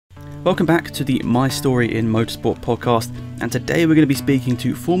Welcome back to the My Story in Motorsport podcast, and today we're going to be speaking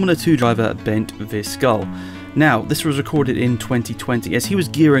to Formula 2 driver Bent Viscaal. Now, this was recorded in 2020 as he was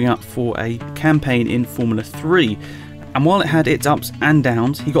gearing up for a campaign in Formula 3, and while it had its ups and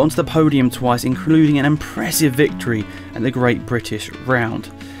downs, he got onto the podium twice, including an impressive victory at the Great British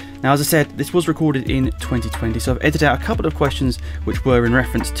Round. Now, as I said, this was recorded in 2020, so I've edited out a couple of questions which were in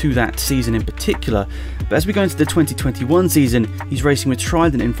reference to that season in particular. But as we go into the 2021 season, he's racing with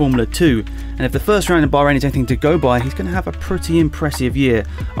Trident in Formula 2, and if the first round in Bahrain is anything to go by, he's going to have a pretty impressive year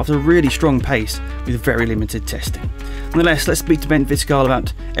after a really strong pace with very limited testing. Nonetheless, let's speak to Bent Viscaal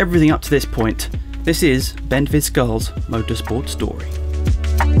about everything up to this point. This is Bent Viscaal's Motorsport Story.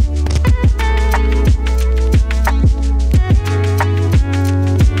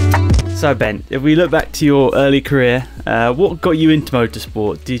 So Ben, if we look back to your early career, what got you into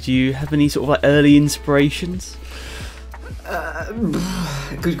motorsport? Did you have any sort of early inspirations?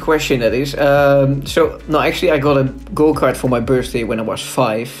 Good question, that is. Actually I got a go-kart for my birthday when I was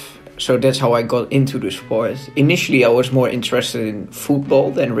 5. So that's how I got into the sport. Initially I was more interested in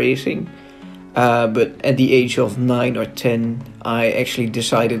football than racing. But at the age of 9 or 10, I actually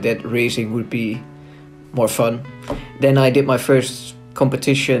decided that racing would be more fun. Then I did my first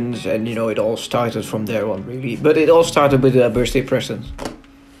competitions, and it all started from there on, really. But it all started with a birthday present.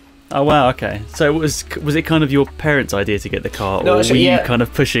 Oh wow, okay. So was it kind of your parents' idea to get the car, or were you kind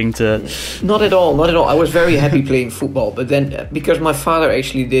of pushing to? Not at all. I was very happy playing football, but then because my father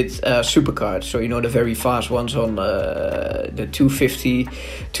actually did supercars, so the very fast ones on the 250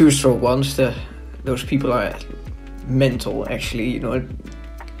 two-stroke ones. Those people are mental, actually.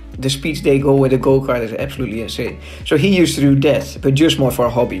 The speeds they go with a go-kart is absolutely insane. So he used to do that, but just more for a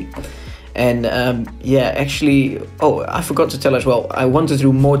hobby. And I forgot to tell as well, I wanted to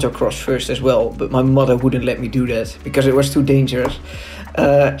do motocross first as well, but my mother wouldn't let me do that because it was too dangerous.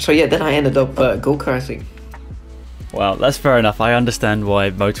 Then I ended up go-karting. Wow, that's fair enough. I understand why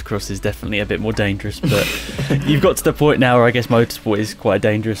motocross is definitely a bit more dangerous, but you've got to the point now where I guess motorsport is quite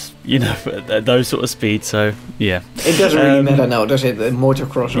dangerous, at those sort of speeds, so yeah. It doesn't really matter now, does it?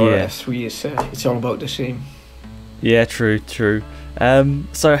 Motocross or F2's, it's all about the same. Yeah, true.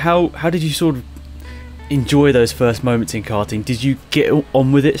 So how did you sort of enjoy those first moments in karting? Did you get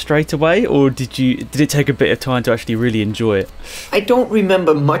on with it straight away, or did it take a bit of time to actually really enjoy it? I don't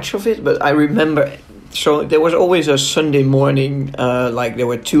remember much of it, but I remember. So there was always a Sunday morning, there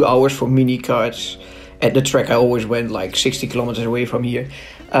were 2 hours for mini karts at the track. I always went 60 kilometers away from here.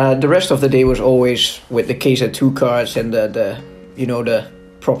 The rest of the day was always with the KZ2 cars and the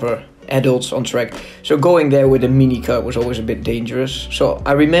proper adults on track. So going there with a mini kart was always a bit dangerous. So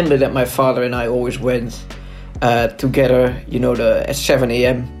I remember that my father and I always went together, at 7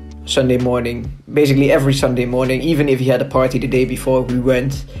 a.m. Sunday morning, basically every Sunday morning. Even if he had a party the day before, we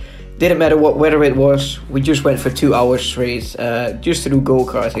went. Didn't matter what weather it was, we just went for 2 hours straight, just to do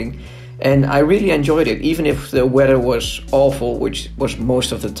go-karting. And I really enjoyed it, even if the weather was awful, which was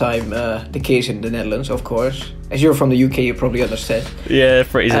most of the time the case in the Netherlands, of course. As you're from the UK, you probably understand. Yeah,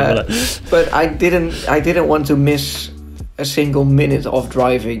 pretty similar. But I didn't want to miss a single minute of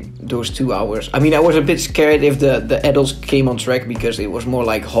driving those 2 hours. I mean, I was a bit scared if the adults came on track, because it was more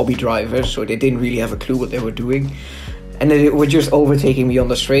like hobby drivers, so they didn't really have a clue what they were doing. And they were just overtaking me on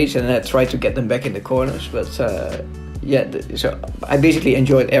the straights, and I tried to get them back in the corners. But so I basically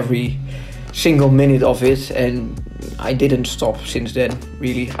enjoyed every single minute of it, and I didn't stop since then,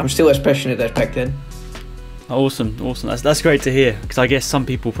 really. I'm still as passionate as back then. Awesome. That's great to hear, because I guess some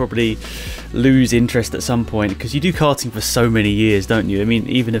people probably lose interest at some point, because you do karting for so many years, don't you? I mean,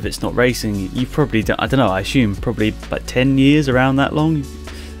 even if it's not racing, you probably I don't know, I assume probably 10 years, around that long?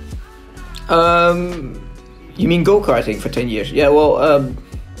 You mean go-karting for 10 years? Yeah, well,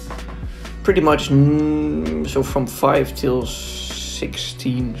 pretty much, so from 5 till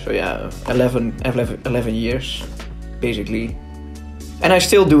 16, so yeah, 11 years, basically. And I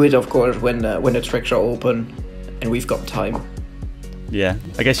still do it, of course, when the tracks are open and we've got time. Yeah,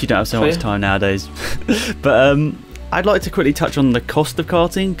 I guess you don't have so much time nowadays. But I'd like to quickly touch on the cost of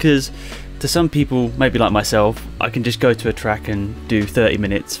karting, because to some people, maybe like myself, I can just go to a track and do 30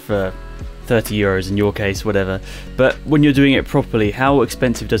 minutes for €30 in your case, whatever. But when you're doing it properly, how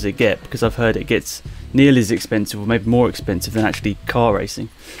expensive does it get? Because I've heard it gets nearly as expensive, or maybe more expensive, than actually car racing.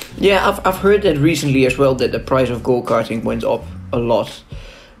 Yeah, I've heard that recently as well, that the price of go-karting went up a lot.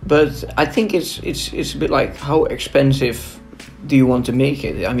 But I think it's a bit like, how expensive do you want to make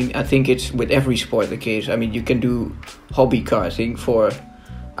it? I mean, I think it's with every sport the case. I mean, you can do hobby karting for,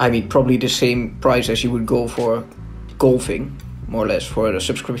 probably the same price as you would go for golfing, more or less, for the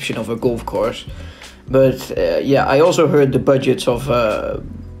subscription of a golf course. But I also heard the budgets of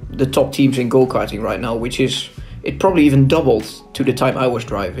the top teams in go-karting right now, which is, it probably even doubled to the time I was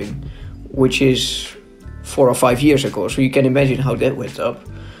driving, which is 4 or 5 years ago. So you can imagine how that went up,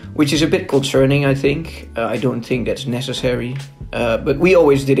 which is a bit concerning, I think. I don't think that's necessary. But we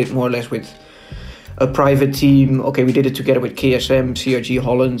always did it more or less with a private team. Okay, we did it together with KSM, CRG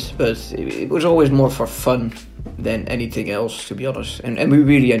Holland, but it was always more for fun than anything else, to be honest. And we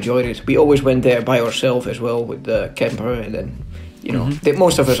really enjoyed it. We always went there by ourselves as well with the camper, and then, did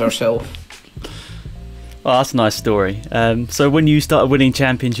most of us ourselves. Oh, that's a nice story. So when you started winning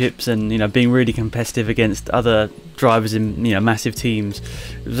championships and being really competitive against other drivers in massive teams,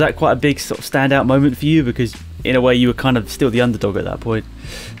 was that quite a big sort of standout moment for you? Because in a way you were kind of still the underdog at that point.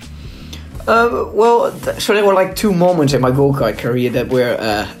 So there were like 2 moments in my go-kart career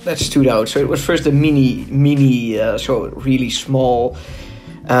that stood out. So it was first the mini, so really small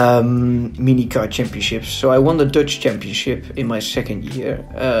mini car championships. So I won the Dutch championship in my second year.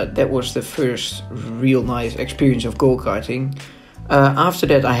 That was the first real nice experience of go-karting. After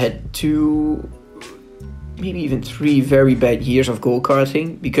that I had 2, maybe even 3 very bad years of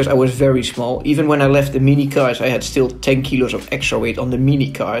go-karting because I was very small. Even when I left the mini cars, I had still 10 kilos of extra weight on the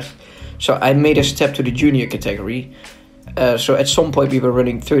mini cars. So I made a step to the junior category. So at some point we were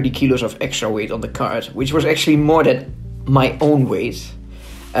running 30 kilos of extra weight on the cart, which was actually more than my own weight.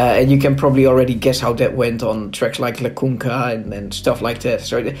 And you can probably already guess how that went on tracks like La Conca and stuff like that.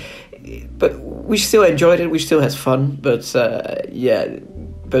 So, but we still enjoyed it. We still had fun. But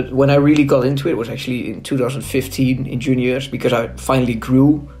But when I really got into it was actually in 2015 in juniors, because I finally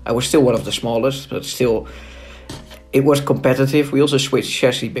grew. I was still one of the smallest, but still it was competitive. We also switched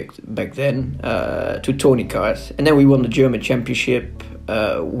chassis back then to Tony Kart. And then we won the German championship.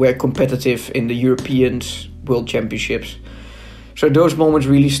 We're competitive in the European World Championships. So those moments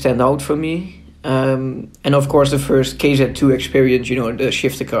really stand out for me. And of course the first KZ2 experience, the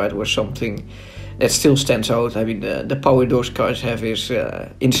shifter kart was something that still stands out. I mean, the power those cars have is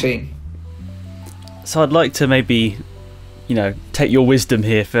insane. So I'd like to maybe, take your wisdom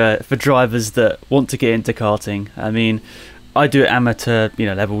here for drivers that want to get into karting. I mean, I do it amateur,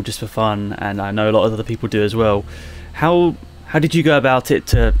 level just for fun, and I know a lot of other people do as well. How did you go about it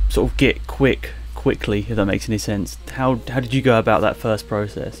to sort of get quickly, if that makes any sense? How did you go about that first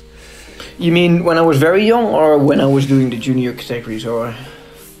process? You mean when I was very young, or when I was doing the junior categories, or?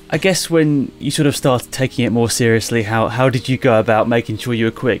 I guess when you sort of started taking it more seriously, how did you go about making sure you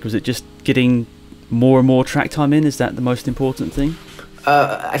were quick? Was it just getting more and more track time in? Is that the most important thing?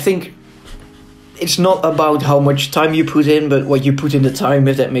 I think it's not about how much time you put in, but what you put in the time,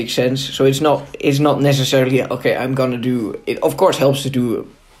 if that makes sense. So it's not necessarily, okay, I'm gonna do it. Of course helps to do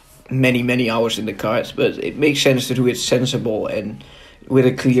many hours in the kart, but it makes sense to do it sensible and with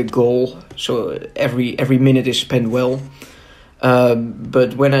a clear goal. So every minute is spent well.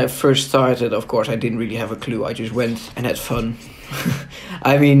 But when I first started, of course, I didn't really have a clue. I just went and had fun.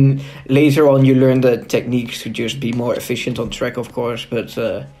 I mean, later on you learn the techniques to just be more efficient on track, of course. But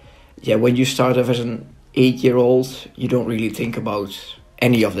when you start off as an 8-year-old, you don't really think about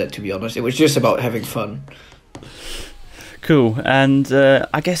any of that, to be honest. It was just about having fun. Cool. And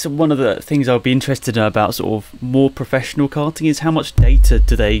I guess one of the things I would be interested in about sort of more professional karting is how much data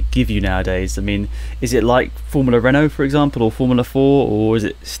do they give you nowadays? I mean, is it like Formula Renault, for example, or Formula 4, or is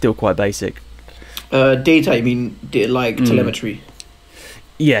it still quite basic? Data, I mean, like telemetry.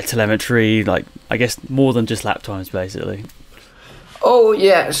 Yeah, telemetry, like I guess more than just lap times, basically. Oh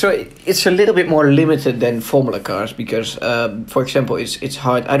yeah, so it's a little bit more limited than Formula cars because, for example, it's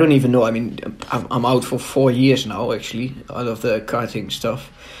hard. I don't even know. I mean, I'm out for 4 years now, actually, out of the karting stuff.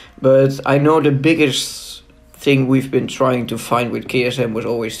 But I know the biggest thing we've been trying to find with KSM was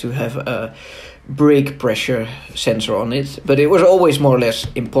always to have a brake pressure sensor on it. But it was always more or less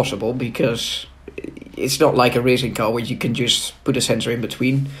impossible because it's not like a racing car where you can just put a sensor in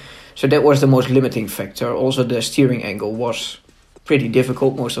between. So that was the most limiting factor. Also, the steering angle was pretty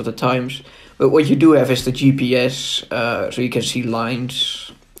difficult most of the times, but what you do have is the GPS, so you can see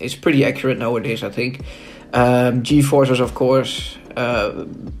lines. It's pretty accurate nowadays, I think. G-forces, of course,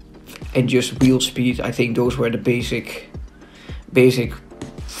 and just wheel speed. I think those were the basic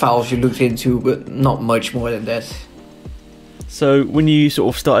files you looked into, but not much more than that. So when you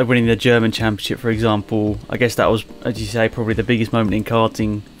sort of started winning the German championship, for example, I guess that was, as you say, probably the biggest moment in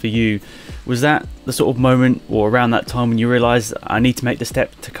karting for you. Was that the sort of moment or around that time when you realised I need to make the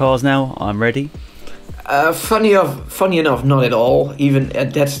step to cars now, I'm ready? Funny enough, not at all. Even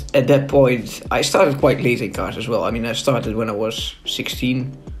at that point, I started quite late in cars as well. I mean, I started when I was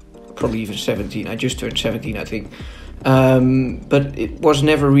 16, probably even 17. I just turned 17, I think. But it was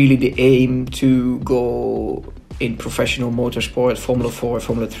never really the aim to go in professional motorsport, Formula 4,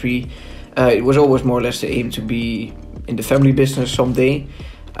 Formula 3. It was always more or less the aim to be in the family business someday.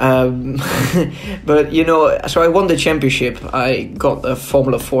 But you know, so I won the championship. I got a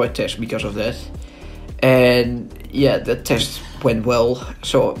Formula 4 test because of that, and yeah, the test went well.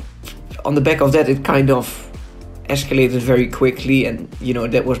 So on the back of that, it kind of escalated very quickly, and you know,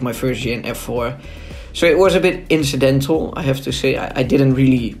 that was my first year in F4. So it was a bit incidental, I have to say. I didn't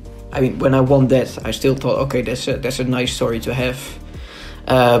really. I mean, when I won that, I still thought, okay, that's a nice story to have.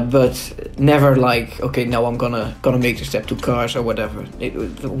 But never like, okay, now I'm gonna make the step to cars or whatever.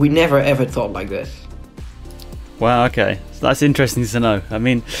 We never ever thought like that. Wow, okay, so that's interesting to know. I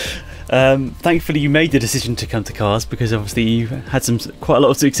mean, thankfully you made the decision to come to cars, because obviously you've had quite a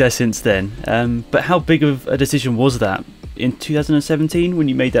lot of success since then. But how big of a decision was that in 2017 when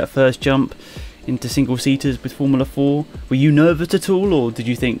you made that first jump into single seaters with Formula 4? Were you nervous at all, or did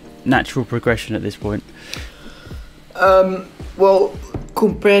you think natural progression at this point? Well,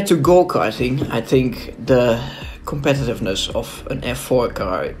 compared to go-karting, I think the competitiveness of an F4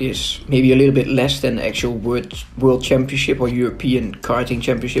 car is maybe a little bit less than the actual world championship or European karting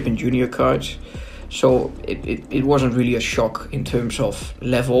championship in junior karts. So it wasn't really a shock in terms of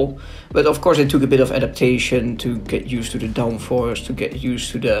level. But of course it took a bit of adaptation to get used to the downforce, to get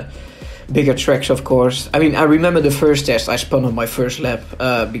used to the bigger tracks, of course. I mean, I remember the first test I spun on my first lap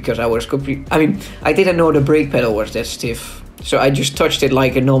because I was I didn't know the brake pedal was that stiff. So I just touched it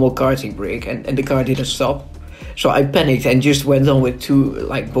like a normal karting brake, and the car didn't stop. So I panicked and just went on with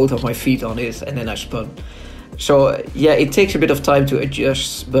both of my feet on it, and then I spun. So yeah, it takes a bit of time to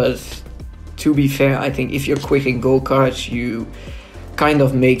adjust, but to be fair, I think if you're quick in go-karts, you kind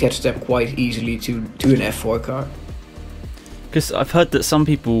of make that step quite easily to an F4 car. Because I've heard that some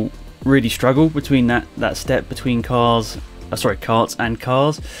people really struggle between that step between karts and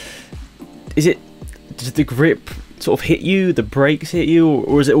cars. Does the grip sort of hit you, the brakes hit you,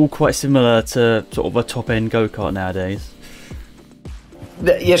 or is it all quite similar to sort of a top-end go-kart nowadays?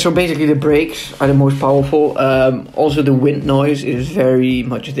 Yeah, so basically the brakes are the most powerful. Also the wind noise is very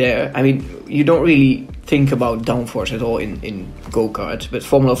much there. I mean, you don't really think about downforce at all in go-karts, but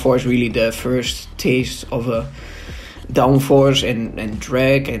Formula 4 is really the first taste of a downforce and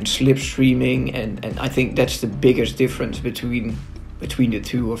drag and slipstreaming, and I think that's the biggest difference between the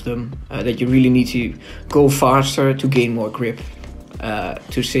two of them, that you really need to go faster to gain more grip.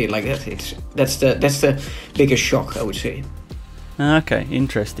 To say it like that, that's the biggest shock, I would say. Okay,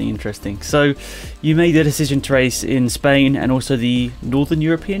 interesting. So you made the decision to race in Spain and also the Northern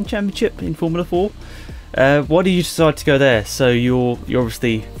European Championship in Formula 4. Why did you decide to go there? So you're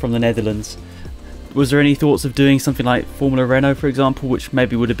obviously from the Netherlands. Was there any thoughts of doing something like Formula Renault, for example, which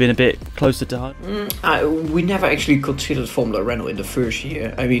maybe would have been a bit closer to home? We never actually considered Formula Renault in the first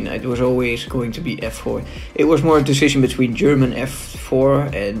year. I mean, it was always going to be F4. It was more a decision between German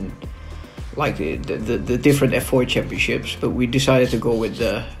F4 and like the different F4 championships, but we decided to go with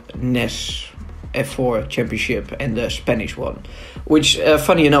the NES F4 championship and the Spanish one, which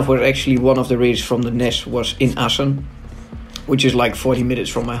funny enough was actually one of the races from the NES was in Assen, which is like 40 minutes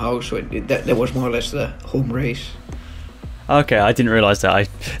from my house, so that was more or less the home race. Okay, I didn't realise that. I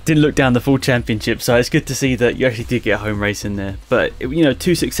didn't look down the full championship, so it's good to see that you actually did get a home race in there. But, you know,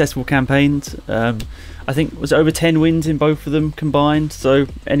 2 successful campaigns. I think, was it over 10 wins in both of them combined? So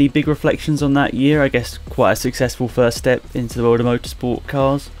any big reflections on that year? I guess quite a successful first step into the world of motorsport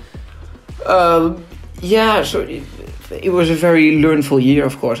cars. Yeah, so it was a very learnful year,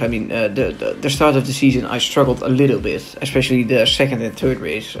 of course. I mean, the start of the season I struggled a little bit, especially the second and third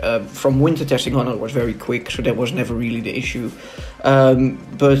race. From winter testing on, it was very quick, so that was never really the issue.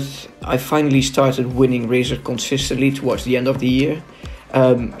 But I finally started winning races consistently towards the end of the year.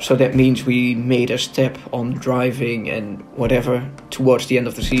 So that means we made a step on driving and whatever towards the end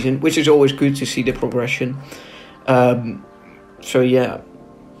of the season, which is always good to see the progression. So yeah,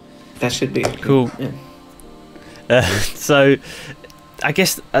 that's it basically. Cool. Yeah. So I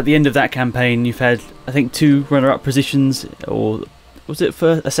guess at the end of that campaign you've had, I think, 2 runner-up positions, or was it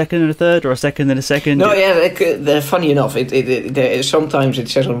for a second and a third, or a second and a second? No, yeah, funny enough, sometimes it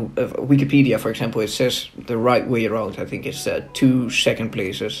says on Wikipedia, for example, it says the right way around. I think it's 2 second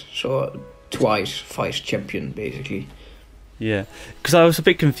places, so twice vice champion basically. Yeah, because I was a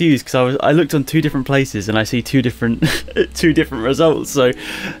bit confused, because I looked on 2 different places and I see 2 different 2 different results, so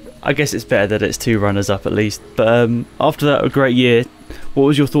I guess it's better that it's 2 runners up at least. But after that, a great year. What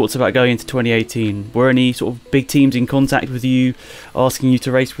was your thoughts about going into 2018? Were any sort of big teams in contact with you, asking you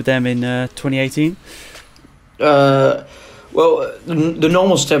to race with them in 2018? Well, the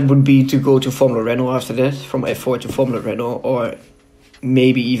normal step would be to go to Formula Renault after that, from F4 to Formula Renault, or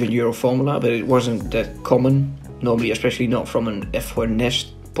maybe even Euro Formula, but it wasn't that common. normally, especially not from an F4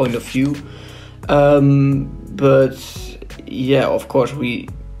 Nest point of view. But yeah, of course, we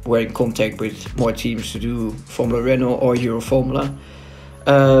were in contact with more teams to do Formula Renault or Euro Formula.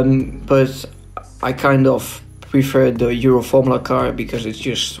 But I kind of prefer the Euro Formula car because it's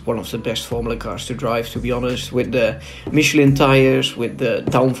just one of the best Formula cars to drive, to be honest. With the Michelin tires, with the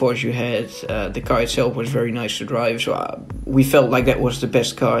downforce you had, the car itself was very nice to drive. So we felt like that was the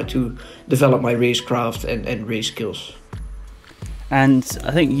best car to develop my racecraft and race skills. And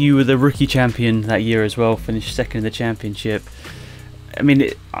I think you were the rookie champion that year as well, finished second in the championship. I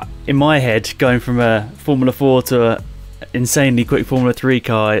mean, in my head, going from a Formula 4 to a insanely quick Formula 3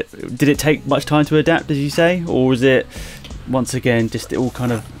 car, did it take much time to adapt, as you say, or was it once again just it all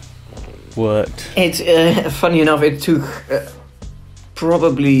kind of worked? It's funny enough, it took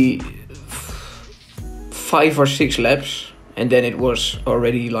probably 5 or 6 laps, and then it was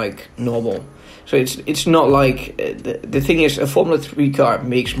already like normal. So it's not like the thing is, a Formula 3 car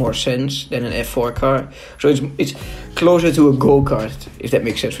makes more sense than an F4 car. So it's closer to a go-kart, if that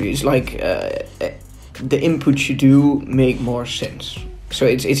makes sense for you. It's like the inputs you do make more sense. So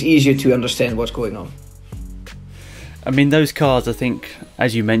it's easier to understand what's going on. I mean, those cars, I think,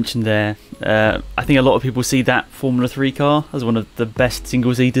 as you mentioned there, I think a lot of people see that Formula 3 car as one of the best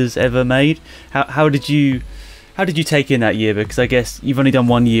single-seaters ever made. How did you take in that year? Because I guess you've only done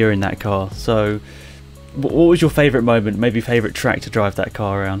 1 year in that car. So what was your favourite moment, maybe favourite track to drive that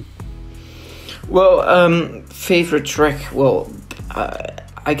car around? Well, favourite track, well,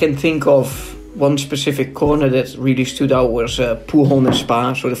 I can think of one specific corner that really stood out was Poelhon in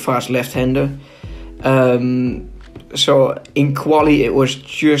Spa, so the fast left-hander. So in quali it was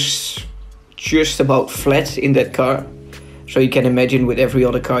just about flat in that car. So you can imagine with every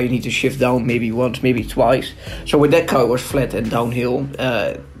other car you need to shift down maybe once, maybe twice. So with that car it was flat and downhill.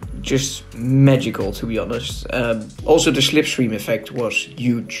 Just magical, to be honest. Also the slipstream effect was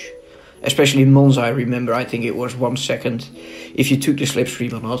huge. Especially in Monza, I remember, I think it was 1 second if you took the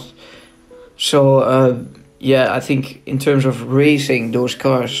slipstream or not. So yeah, I think in terms of racing, those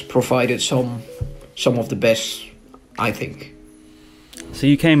cars provided some of the best, I think. So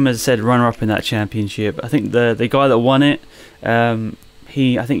you came, as I said, runner-up in that championship. I think the guy that won it,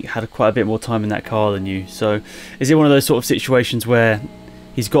 he I think had quite a bit more time in that car than you. So is it one of those sort of situations where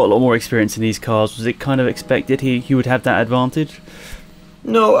he's got a lot more experience in these cars? Was it kind of expected he would have that advantage?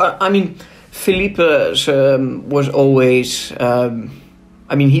 No, I mean, Felipe was always...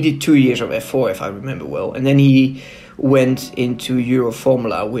 I mean, he did 2 years of F4, if I remember well. And then he went into Euro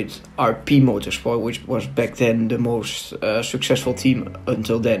Formula with RP Motorsport, which was back then the most successful team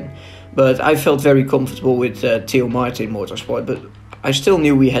until then. But I felt very comfortable with Theo Martin Motorsport. But I still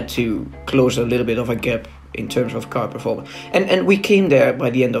knew we had to close a little bit of a gap in terms of car performance. And we came there by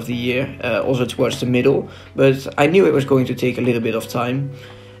the end of the year, also towards the middle. But I knew it was going to take a little bit of time.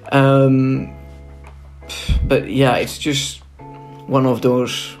 But yeah, it's just one of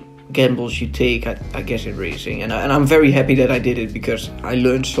those gambles you take, I guess, in racing. And I'm very happy that I did it, because I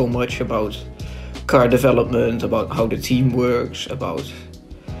learned so much about car development, about how the team works, about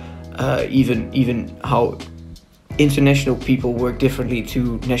even how international people work differently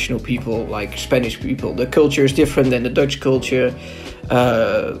to national people, like Spanish people. The culture is different than the Dutch culture.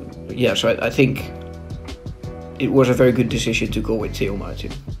 Yeah, so I think it was a very good decision to go with Theo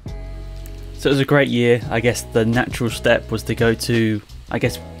Martin. So it was a great year. I guess the natural step was to go to, I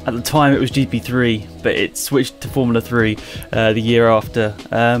guess at the time it was GP3, but it switched to Formula 3 the year after.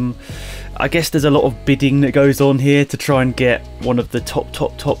 I guess there's a lot of bidding that goes on here to try and get one of the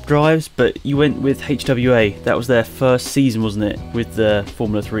top drives, but you went with HWA. That was their first season, wasn't it, with the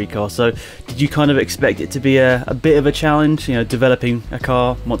Formula 3 car? So did you kind of expect it to be a bit of a challenge, you know, developing a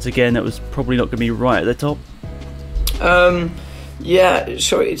car once again that was probably not going to be right at the top? Yeah,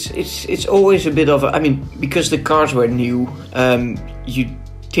 so it's always a bit of I mean, because the cars were new, you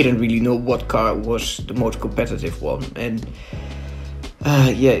didn't really know what car was the most competitive one, and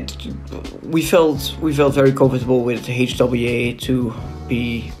yeah, we felt very comfortable with HWA to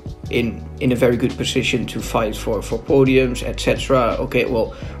be in a very good position to fight for podiums, etc. Okay,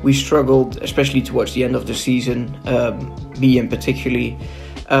 well, we struggled, especially towards the end of the season, me in particularly.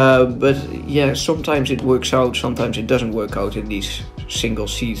 But yeah, sometimes it works out, sometimes it doesn't work out in these single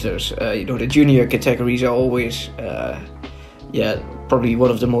seaters. You know, the junior categories are always, yeah, probably one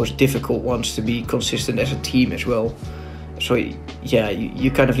of the most difficult ones to be consistent as a team as well. So yeah,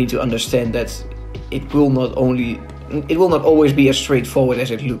 you kind of need to understand that it will not always be as straightforward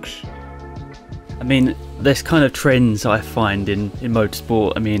as it looks. I mean, there's kind of trends I find in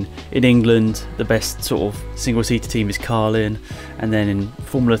motorsport. I mean, in England, the best sort of single-seater team is Carlin, and then in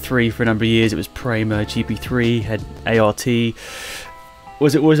Formula 3 for a number of years it was Prema. GP3 had ART.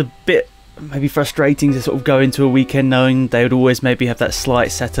 Was it always a bit maybe frustrating to sort of go into a weekend knowing they would always maybe have that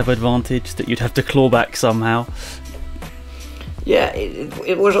slight setup advantage that you'd have to claw back somehow? Yeah,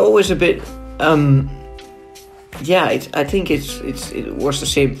 it was always a bit. Yeah, I think it was the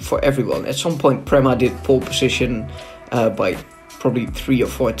same for everyone. At some point, Prema did pole position by probably 3 or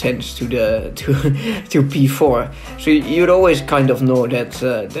 4 tenths to P4. So you'd always kind of know that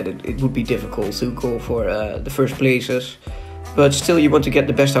it would be difficult to go for the first places. But still, you want to get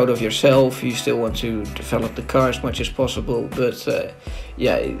the best out of yourself. You still want to develop the car as much as possible. But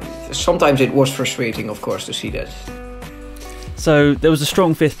yeah, sometimes it was frustrating, of course, to see that. So there was a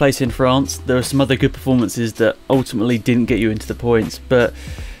strong 5th place in France. There were some other good performances that ultimately didn't get you into the points. But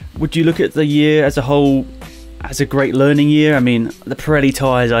would you look at the year as a whole as a great learning year? I mean, the Pirelli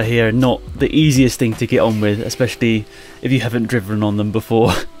tyres, I hear, are not the easiest thing to get on with, especially if you haven't driven on them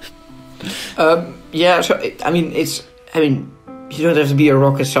before. Yeah, so I mean, you don't have to be a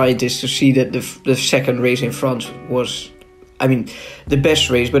rocket scientist to see that the second race in France was, I mean, the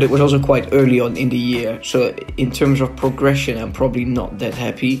best race, but it was also quite early on in the year. So in terms of progression, I'm probably not that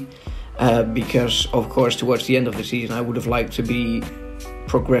happy because, of course, towards the end of the season, I would have liked to be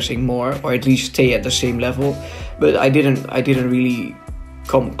progressing more, or at least stay at the same level. But I didn't really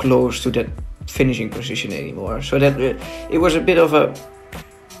come close to that finishing position anymore. So that it was a bit of a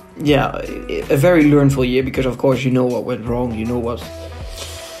very learnful year, because of course you know what went wrong, you know what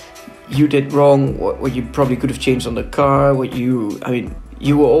you did wrong, what you probably could have changed on the car, you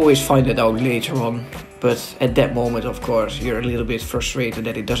will always find it out later on. But at that moment, of course, you're a little bit frustrated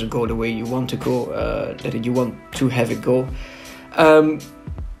that it doesn't go the way you want to go, that you want to have it go.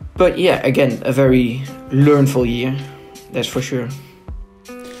 But yeah, again, a very learnful year, that's for sure.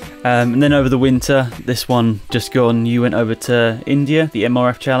 And then over the winter, this one just gone, you went over to India, the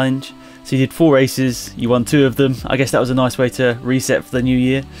MRF Challenge. So you did 4 races, you won 2 of them. I guess that was a nice way to reset for the new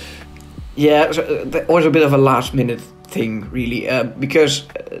year. Yeah, so that was a bit of a last minute thing, really, because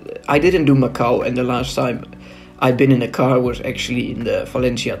I didn't do Macau, and the last time I'd been in a car was actually in the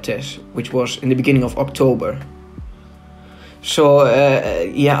Valencia test, which was in the beginning of October. So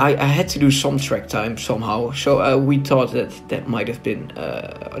yeah, I had to do some track time somehow. So we thought that might have been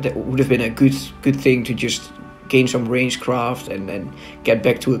that would have been a good thing to just gain some rangecraft and then get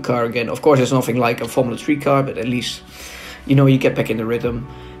back to a car again. Of course, it's nothing like a Formula 3 car, but at least you get back in the rhythm.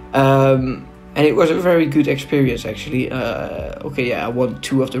 And it was a very good experience, actually. Okay, yeah, I won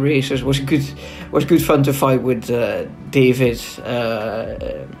 2 of the races. Was good fun to fight with David.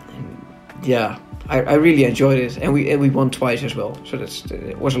 Yeah. I really enjoyed it, and we won twice as well, so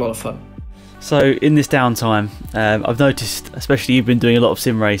it was a lot of fun. So in this downtime, I've noticed, especially you've been doing a lot of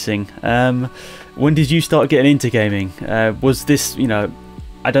sim racing. When did you start getting into gaming? Was this,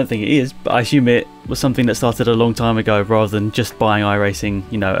 I don't think it is, but I assume it was something that started a long time ago rather than just buying iRacing,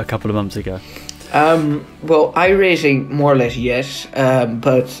 a couple of months ago? Well, iRacing, more or less, yes,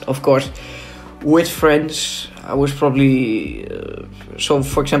 but of course, with friends, I was probably so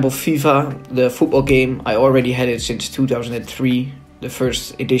for example FIFA, the football game, I already had it since 2003. The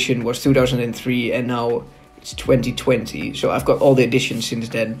first edition was 2003 and now it's 2020, so I've got all the editions since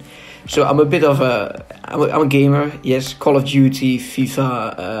then. So I'm a bit of I'm a gamer, yes. Call of Duty,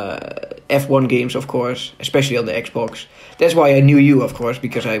 FIFA, F1 games, of course, especially on the Xbox. That's why I knew you, of course,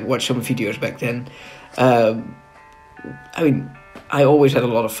 because I watched some videos back then. I always had a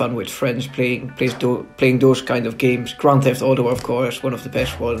lot of fun with friends playing those kind of games. Grand Theft Auto, of course, one of the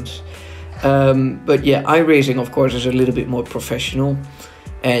best ones. But yeah, iRacing, of course, is a little bit more professional,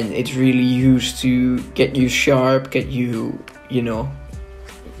 and it's really used to get you sharp, get you,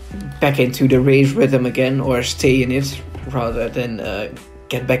 back into the race rhythm again, or stay in it rather than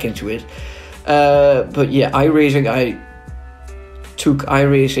get back into it. But yeah, iRacing, I took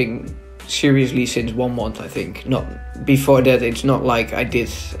iRacing seriously since 1 month, I think. Not before that, it's not like I did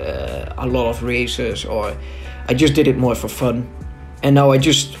a lot of races, or I just did it more for fun. And now I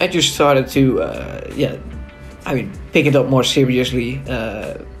just started to pick it up more seriously.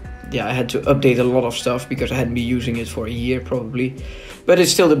 I had to update a lot of stuff because I hadn't been using it for a year probably, but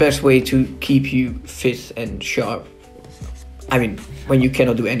it's still the best way to keep you fit and sharp. When you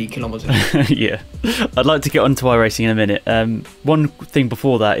cannot do any kilometers. Yeah, I'd like to get onto iRacing in a minute. One thing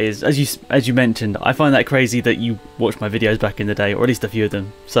before that is, as you mentioned, I find that crazy that you watched my videos back in the day, or at least a few of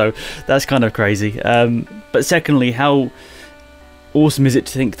them. So that's kind of crazy. But secondly, how awesome is it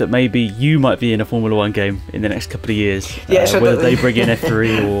to think that maybe you might be in a Formula 1 game in the next couple of years? Yeah, so whether they bring in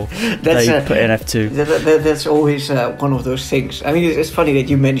F3 or they put in F2. That's always one of those things. I mean, it's funny that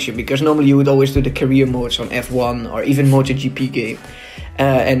you mentioned, because normally you would always do the career modes on F1 or even MotoGP game.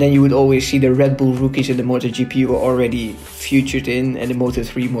 And then you would always see the Red Bull rookies in the MotoGP were already featured in, and the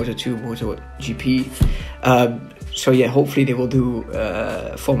Moto3, Moto2, MotoGP. So yeah, hopefully they will do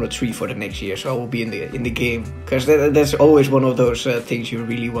Formula 3 for the next year. So I will be in the game, because that's always one of those things you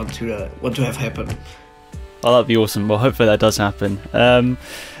really want to have happen. Oh, that'd be awesome. Well, hopefully that does happen.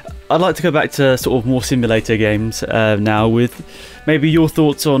 I'd like to go back to sort of more simulator games now, with maybe your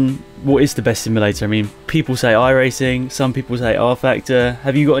thoughts on what is the best simulator. I mean, people say iRacing, some people say R Factor.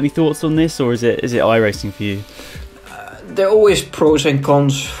 Have you got any thoughts on this, or is it iRacing for you? There are always pros and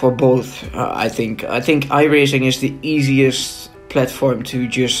cons for both. I think iRacing is the easiest platform to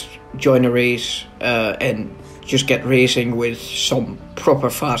just join a race and just get racing with some proper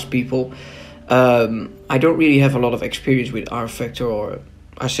fast people. I don't really have a lot of experience with R Factor or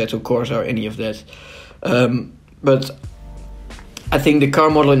Assetto Corsa or any of that, but I think the car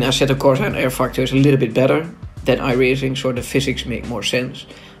model in Assetto Corsa and R Factor is a little bit better than iRacing, so the physics make more sense.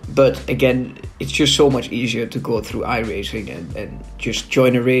 But again, it's just so much easier to go through iRacing and just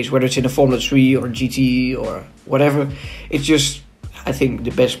join a race, whether it's in a Formula 3 or GT or whatever. It's just, I think,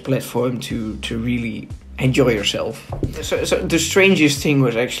 the best platform to really enjoy yourself. So the strangest thing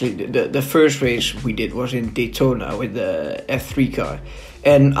was actually the first race we did was in Daytona with the F3 car.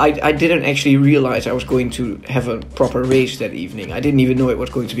 And I didn't actually realize I was going to have a proper race that evening. I didn't even know it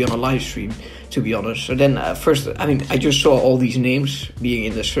was going to be on a live stream, to be honest. So then first, I mean, I just saw all these names being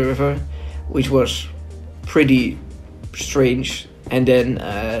in the server, which was pretty strange. And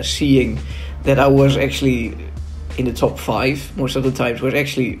then seeing that I was actually in the top 5 most of the times was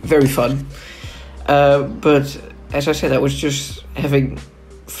actually very fun. But as I said, I was just having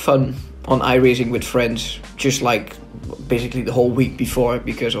fun on iRacing with friends, just like basically the whole week before,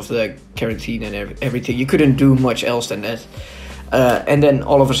 because of the quarantine and everything. You couldn't do much else than that. And then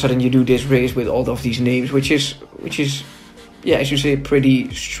all of a sudden you do this race with all of these names, which is yeah, as you say,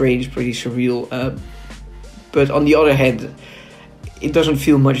 pretty strange, pretty surreal. But on the other hand, it doesn't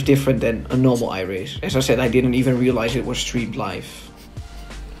feel much different than a normal iRace. As I said, I didn't even realize it was streamed live.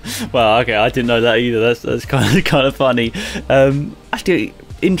 Well, okay, I didn't know that either. That's kind of funny. Actually,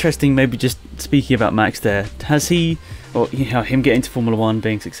 interesting. Maybe just speaking about Max, there has he, or him getting to Formula 1,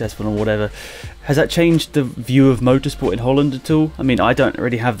 being successful and whatever, has that changed the view of motorsport in Holland at all? I mean, I don't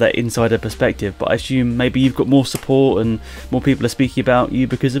really have that insider perspective, but I assume maybe you've got more support and more people are speaking about you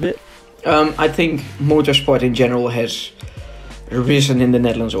because of it. I think motorsport in general has risen in the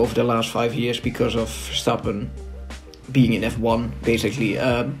Netherlands over the last 5 years because of Verstappen being in F1, basically.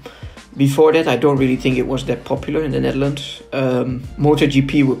 Before that, I don't really think it was that popular in the Netherlands.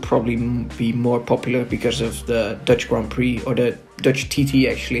 MotoGP would probably be more popular because of the Dutch Grand Prix, or the Dutch TT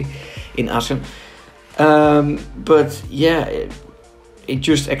actually, in Assen. But yeah, it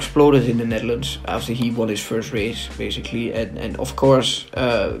just exploded in the Netherlands after he won his first race, basically. And of course,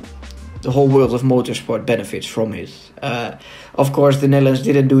 the whole world of motorsport benefits from it. Of course, the Netherlands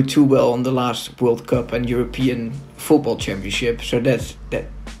didn't do too well on the last World Cup and European Football Championship, so that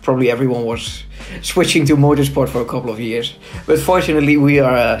probably everyone was switching to motorsport for a couple of years. But fortunately, we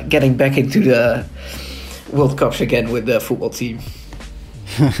are getting back into the World Cups again with the football team.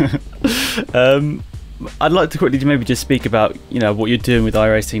 I'd like to quickly maybe just speak about what you're doing with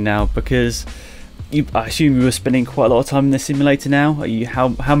iRacing now, because I assume you were spending quite a lot of time in the simulator now.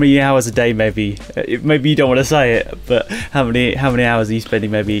 How many hours a day, maybe you don't want to say it, but how many hours are you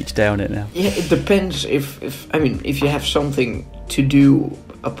spending maybe each day on it now? Yeah, it depends. If you have something to do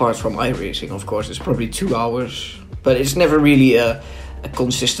apart from iRacing, of course, it's probably 2 hours, but it's never really a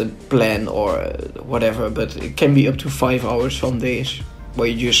consistent plan or whatever. But it can be up to 5 hours some days, where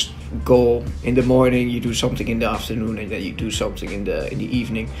you just go in the morning, you do something in the afternoon, and then you do something in the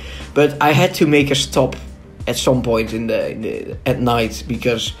evening. But I had to make a stop at some point at night,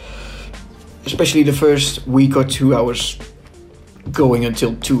 because especially the first week or two I was going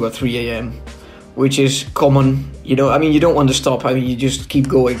until 2 or 3 a.m, which is common. You don't want to stop. You just keep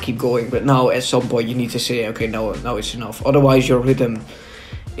going. But now at some point you need to say, okay, now it's enough. Otherwise your rhythm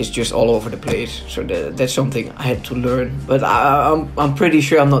is just all over the place. So that's something I had to learn. But I'm pretty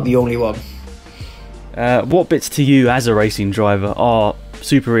sure I'm not the only one. What bits to you as a racing driver are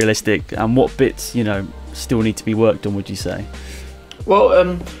super realistic, and what bits still need to be worked on, would you say?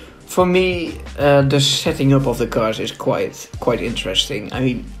 Well, for me, the setting up of the cars is quite interesting.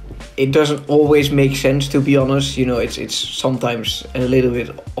 It doesn't always make sense, to be honest. It's sometimes a little bit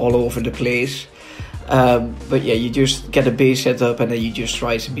all over the place. But yeah, you just get a base set up, and then you just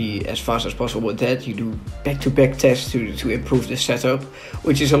try to be as fast as possible with that. You do back-to-back tests to improve the setup,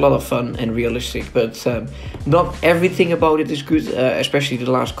 which is a lot of fun and realistic. But not everything about it is good, especially the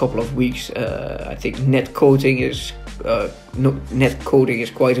last couple of weeks. I think net coding is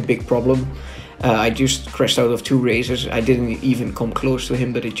quite a big problem. I just crashed out of 2 races. I didn't even come close to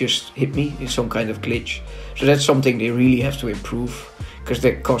him, but it just hit me in some kind of glitch. So that's something they really have to improve, because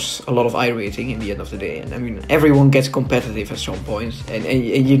that costs a lot of iRating in the end of the day. And I mean, everyone gets competitive at some point, and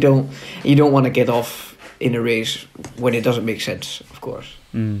you don't want to get off in a race when it doesn't make sense, of course.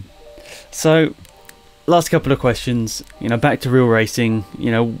 So, last couple of questions. Back to real racing.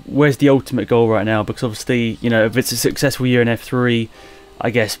 Where's the ultimate goal right now? Because obviously, if it's a successful year in F3, I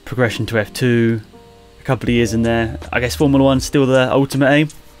guess progression to F2, a couple of years in there. I guess Formula 1's still the ultimate aim?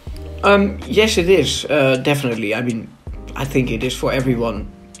 Yes, it is, definitely. I mean, I think it is for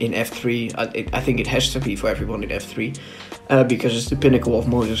everyone in F3. I think it has to be for everyone in F3, because it's the pinnacle of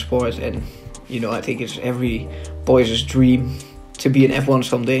motorsport, and I think it's every boy's dream to be in F1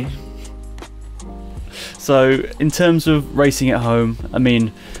 someday. So, in terms of racing at home, I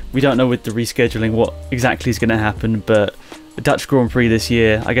mean, we don't know with the rescheduling what exactly is going to happen, but the Dutch Grand Prix this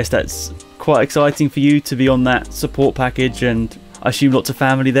year, I guess that's quite exciting for you to be on that support package, and I assume lots of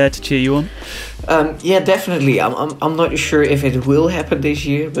family there to cheer you on. Yeah, definitely. I'm not sure if it will happen this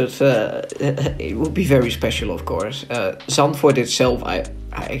year, but it will be very special, of course. Zandvoort itself, I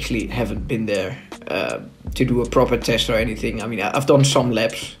actually haven't been there to do a proper test or anything. I mean, I've done some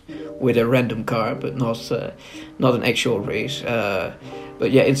laps with a random car, but not an actual race. But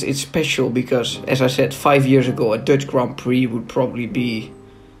yeah, it's special because, as I said, 5 years ago, a Dutch Grand Prix would probably be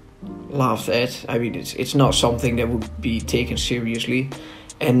laughed at. I mean, it's not something that would be taken seriously,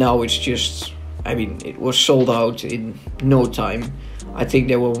 and now it's just, I mean, it was sold out in no time. I think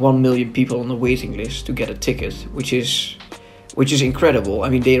there were 1 million people on the waiting list to get a ticket, which is incredible. I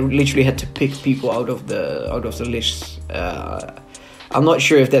mean, they literally had to pick people out of the list. I'm not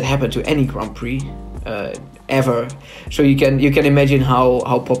sure if that happened to any Grand Prix ever. So you can imagine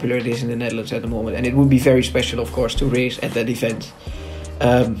how popular it is in the Netherlands at the moment, and it would be very special, of course, to race at that event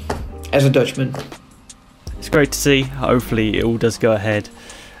as a Dutchman. It's great to see. Hopefully it all does go ahead.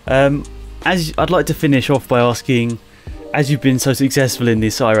 As I'd like to finish off by asking, as you've been so successful in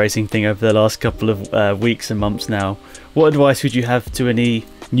this iRacing thing over the last couple of weeks and months now, what advice would you have to any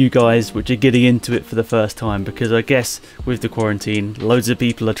new guys which are getting into it for the first time? Because I guess with the quarantine, loads of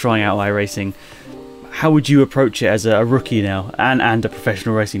people are trying out iRacing. How would you approach it as a rookie now, and a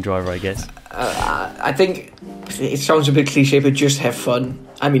professional racing driver, I guess? I think it sounds a bit cliche, but just have fun.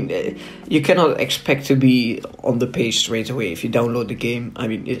 I mean, you cannot expect to be on the pace straight away if you download the game. I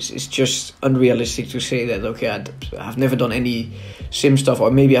mean, it's just unrealistic to say that, okay, I've never done any sim stuff,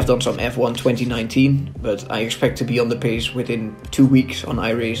 or maybe I've done some F1 2019, but I expect to be on the pace within 2 weeks on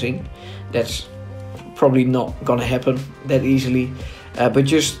iRacing. That's probably not gonna happen that easily, but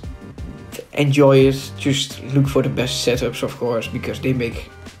just enjoy it. Just look for the best setups, of course, because they make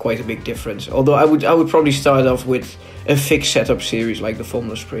quite a big difference. Although I would probably start off with a fixed setup series like the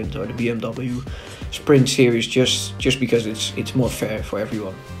Formula Sprint or the BMW Sprint series, just because it's more fair for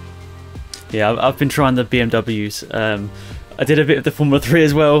everyone. Yeah, I've been trying the BMWs. I did a bit of the Formula 3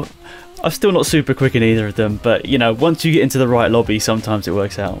 as well. I'm still not super quick in either of them, but once you get into the right lobby, sometimes it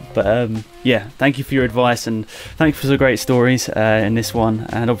works out. But yeah, thank you for your advice, and thanks for some great stories in this one.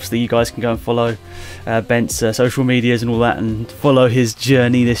 And obviously you guys can go and follow Bent's social medias and all that, and follow his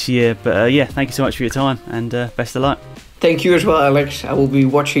journey this year. But yeah, thank you so much for your time, and best of luck. Thank you as well, Alex. I will be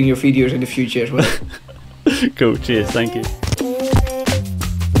watching your videos in the future as well. Cool, cheers, thank you.